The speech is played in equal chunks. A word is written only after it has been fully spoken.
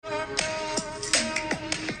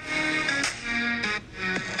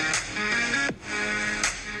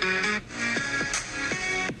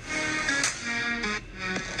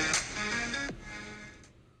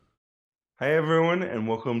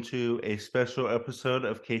welcome to a special episode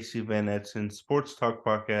of Casey Van Etsen's Sports Talk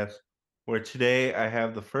Podcast, where today I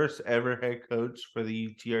have the first ever head coach for the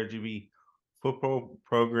UTRGV football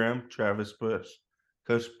program, Travis Bush.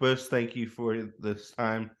 Coach Bush, thank you for this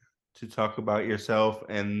time to talk about yourself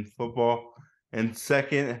and football. And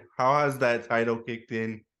second, how has that title kicked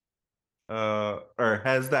in? Or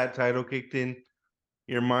has that title kicked in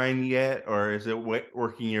your mind yet, or is it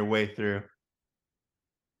working your way through?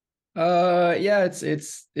 Yeah,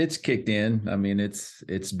 it's kicked in. I mean,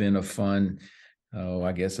 it's been a fun,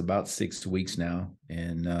 I guess about 6 weeks now,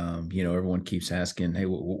 and everyone keeps asking, "Hey,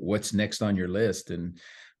 what's next on your list?" And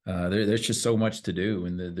there's just so much to do,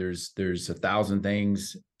 and there's 1,000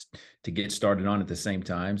 things to get started on at the same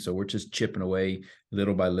time. So we're just chipping away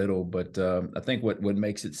little by little. But I think what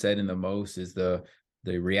makes it exciting the most is the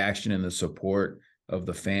reaction and the support of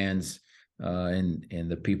the fans and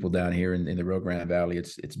the people down here in the Rio Grande Valley.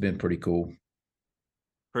 It's been pretty cool.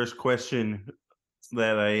 First question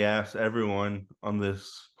that I ask everyone on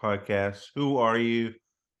this podcast: who are you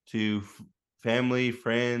to family,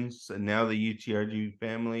 friends, and now the UTRG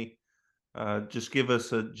family? Just give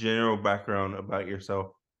us a general background about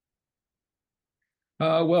yourself.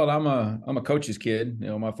 Well, I'm a coach's kid.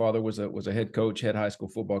 My father was a head coach, head high school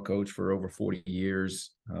football coach for over 40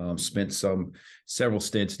 years. Spent several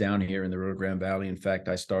stints down here in the Rio Grande Valley. In fact,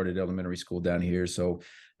 I started elementary school down here. So,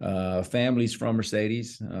 family's from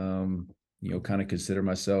Mercedes. Kind of consider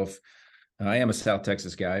myself. I am a South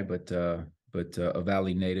Texas guy, but a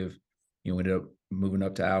Valley native. Ended up moving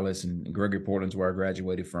up to Alice and Gregory Portland's where I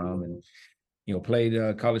graduated from, and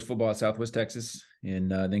played college football at Southwest Texas, and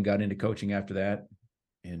then got into coaching after that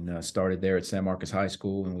and started there at San Marcos High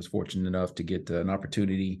School, and was fortunate enough to get an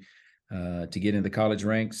opportunity to get into the college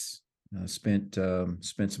ranks. Spent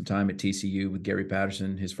some time at TCU with Gary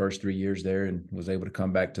Patterson his first 3 years there, and was able to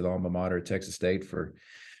come back to the alma mater at Texas State for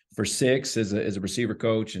 6 as a receiver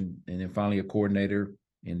coach, and then finally a coordinator,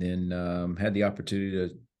 and then had the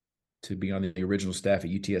opportunity to be on the original staff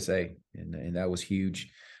at UTSA, and that was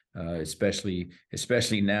huge, especially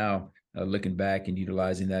now looking back and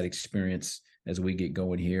utilizing that experience as we get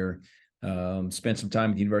going here. Spent some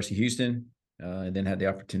time at the University of Houston, and then had the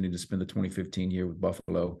opportunity to spend the 2015 year with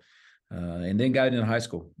Buffalo, and then got into high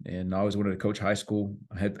school. And I always wanted to coach high school.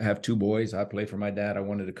 I have 2 boys. I play for my dad. I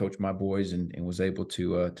wanted to coach my boys, and was able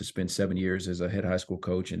to spend 7 years as a head high school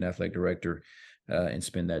coach and athletic director, and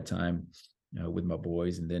spend that time with my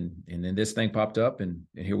boys. And then this thing popped up, and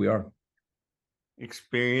here we are.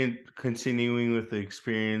 Continuing with the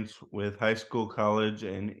experience with high school, college,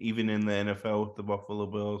 and even in the NFL with the Buffalo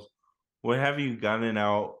Bills. What have you gotten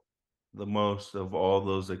out the most of all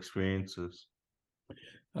those experiences?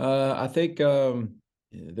 I think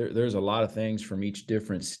there's a lot of things from each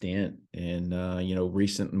different stint, and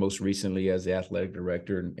most recently as the athletic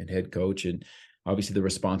director and head coach, and obviously the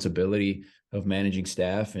responsibility of managing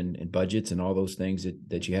staff and budgets and all those things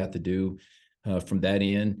that you have to do from that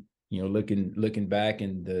end. Looking back,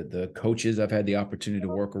 and the coaches I've had the opportunity to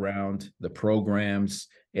work around, the programs,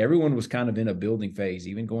 everyone was kind of in a building phase,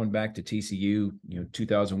 even going back to TCU,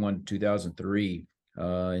 2001, 2003.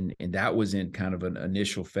 And that was in kind of an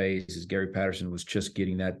initial phase as Gary Patterson was just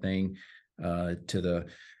getting that thing to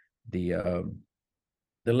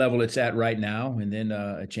the level it's at right now, and then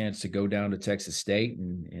a chance to go down to Texas State,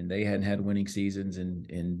 and they hadn't had winning seasons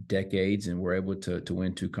in decades, and were able to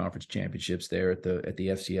win 2 conference championships there at the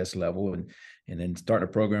FCS level, and then starting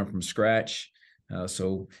a program from scratch.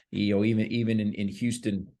 So even in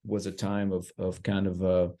Houston was a time of kind of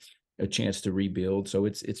a chance to rebuild. So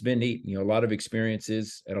it's been neat. A lot of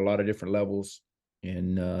experiences at a lot of different levels,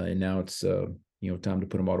 and now it's time to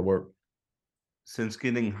put them all to work. Since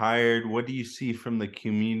getting hired, what do you see from the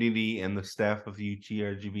community and the staff of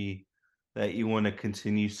UTRGB that you want to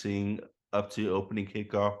continue seeing up to opening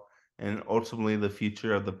kickoff and ultimately the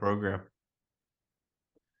future of the program?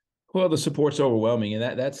 Well, the support's overwhelming, and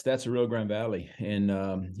that's a Rio Grande Valley, and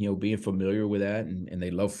being familiar with that, and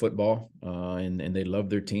they love football, and they love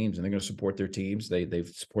their teams, and they're going to support their teams. They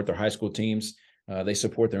support their high school teams, they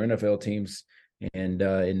support their NFL teams, and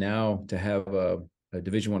now to have a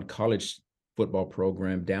Division I college football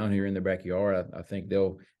program down here in their backyard, I think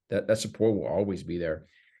that support will always be there,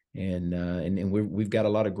 and we've got a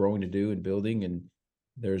lot of growing to do and building, and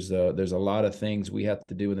there's a lot of things we have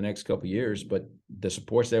to do in the next couple of years, but the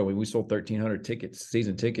support's there. We sold 1,300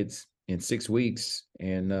 season tickets in 6 weeks,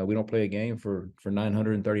 and we don't play a game for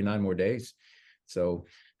 939 more days. So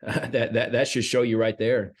that should show you right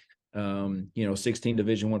there. 16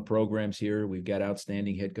 Division I programs here. We've got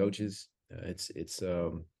outstanding head coaches. It's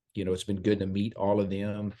It's been good to meet all of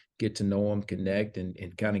them, get to know them, connect,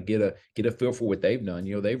 and kind of get a feel for what they've done.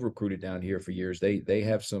 They've recruited down here for years. They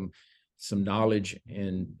have some knowledge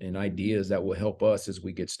and ideas that will help us as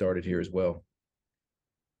we get started here as well.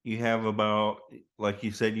 You have about, like you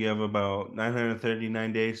said, you have about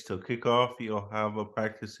 939 days till kickoff. You'll have a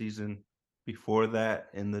practice season before that,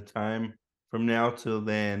 and the time from now till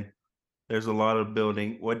then, there's a lot of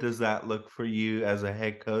building. What does that look for you as a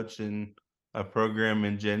head coach and a program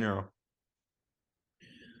in general?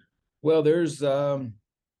 Well, there's a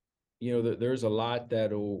lot that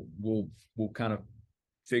we'll kind of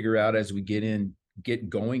figure out as we get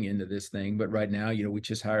going into this thing. But right now, we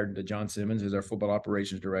just hired John Simmons as our football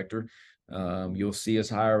operations director. You'll see us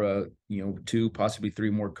hire two, possibly three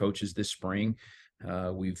more coaches this spring.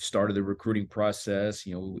 We've started the recruiting process.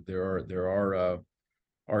 There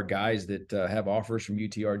are guys that have offers from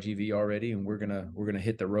UTRGV already, and we're gonna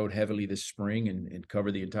hit the road heavily this spring and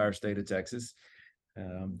cover the entire state of Texas.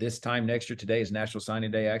 This time next year, today is National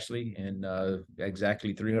Signing Day, actually, and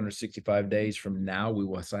exactly 365 days from now, we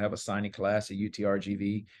will have a signing class at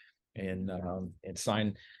UTRGV and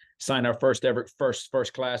sign our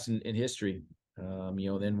first class in history.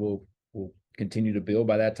 Then we'll continue to build.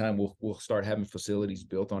 By that time, we'll start having facilities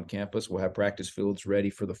built on campus. We'll have practice fields ready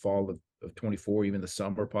for the fall of 24, even the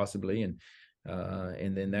summer possibly, and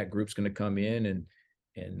then that group's going to come in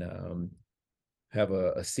and have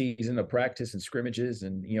a season of practice and scrimmages,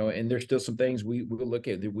 and there's still some things we'll look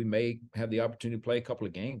at that we may have the opportunity to play a couple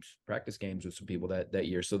of practice games with some people that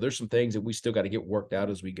year. So there's some things that we still got to get worked out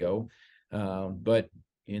as we go. But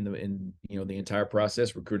in the entire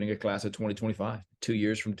process, recruiting a class of 2025, 2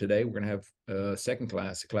 years from today, we're going to have a second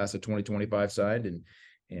class, a class of 2025 signed,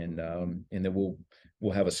 and then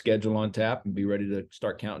we'll have a schedule on tap and be ready to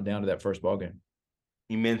start counting down to that first ball game.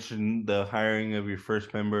 You mentioned the hiring of your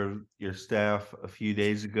first member of your staff a few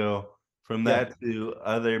days ago. From Yeah. that to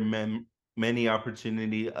other many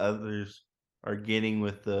opportunity others are getting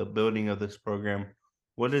with the building of this program,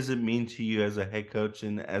 what does it mean to you as a head coach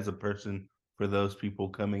and as a person for those people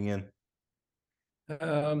coming in?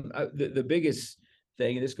 The biggest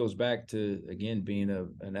thing, and this goes back to, again, being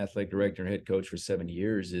an athletic director and head coach for 7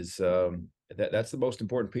 years, is that's the most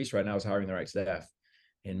important piece right now, is hiring the right staff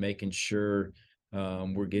and making sure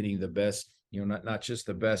we're getting the best, not just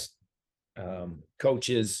the best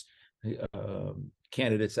coaches,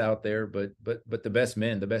 candidates out there, but the best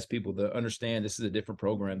men, the best people that understand this is a different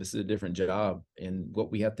program, this is a different job, and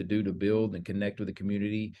what we have to do to build and connect with the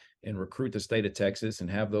community and recruit the state of Texas and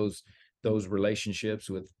have those relationships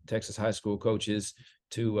with Texas high school coaches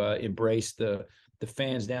to embrace the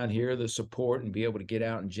fans down here, the support, and be able to get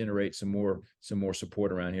out and generate some more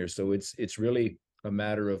support around here. So it's really a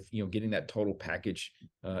matter of getting that total package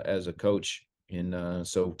as a coach, and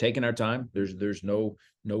so taking our time. There's no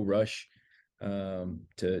rush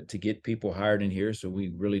to get people hired in here. So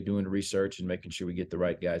we really doing the research and making sure we get the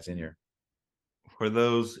right guys in here. For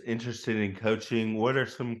those interested in coaching, what are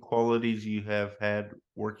some qualities you have had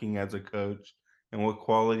working as a coach, and what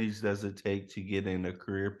qualities does it take to get in a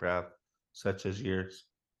career path such as yours?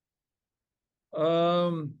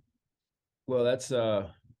 Um, well, that's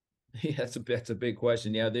yeah, that's a big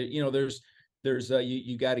question. Yeah, there's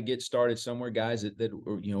you got to get started somewhere, guys that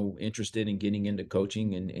are interested in getting into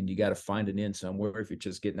coaching, and you got to find an in somewhere if you're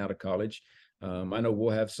just getting out of college. I know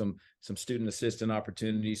we'll have some student assistant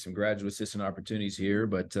opportunities, some graduate assistant opportunities here,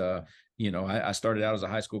 but I started out as a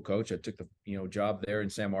high school coach. I took the job there in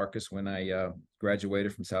San Marcos when I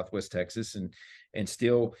graduated from Southwest Texas, and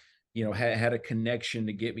still had a connection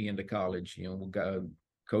to get me into college. Got a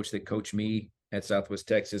coach that coached me at Southwest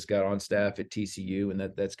Texas, got on staff at TCU, and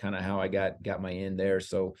that's kind of how I got my in there.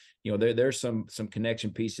 So there's some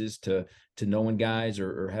connection pieces to knowing guys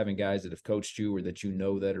or having guys that have coached you or that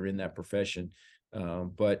that are in that profession.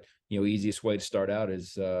 But easiest way to start out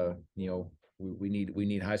is we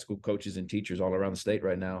need high school coaches and teachers all around the state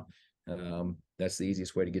right now. That's the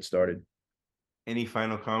easiest way to get started. Any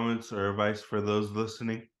final comments or advice for those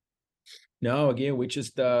listening? No, again, we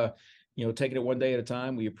just taking it one day at a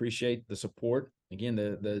time. We appreciate the support. Again,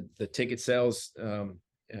 the ticket sales,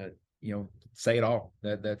 say it all.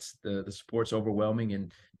 That's the support's overwhelming,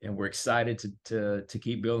 and we're excited to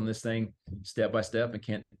keep building this thing step by step, and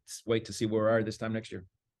can't wait to see where we are this time next year.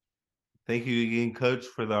 Thank you again, Coach,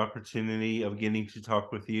 for the opportunity of getting to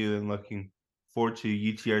talk with you, and looking forward to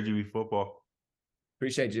UTRGB football.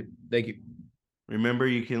 Appreciate you. Thank you. Remember,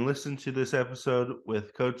 you can listen to this episode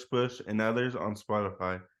with Coach Bush and others on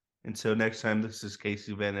Spotify. Until next time, this is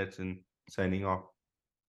Casey Van Etten signing off.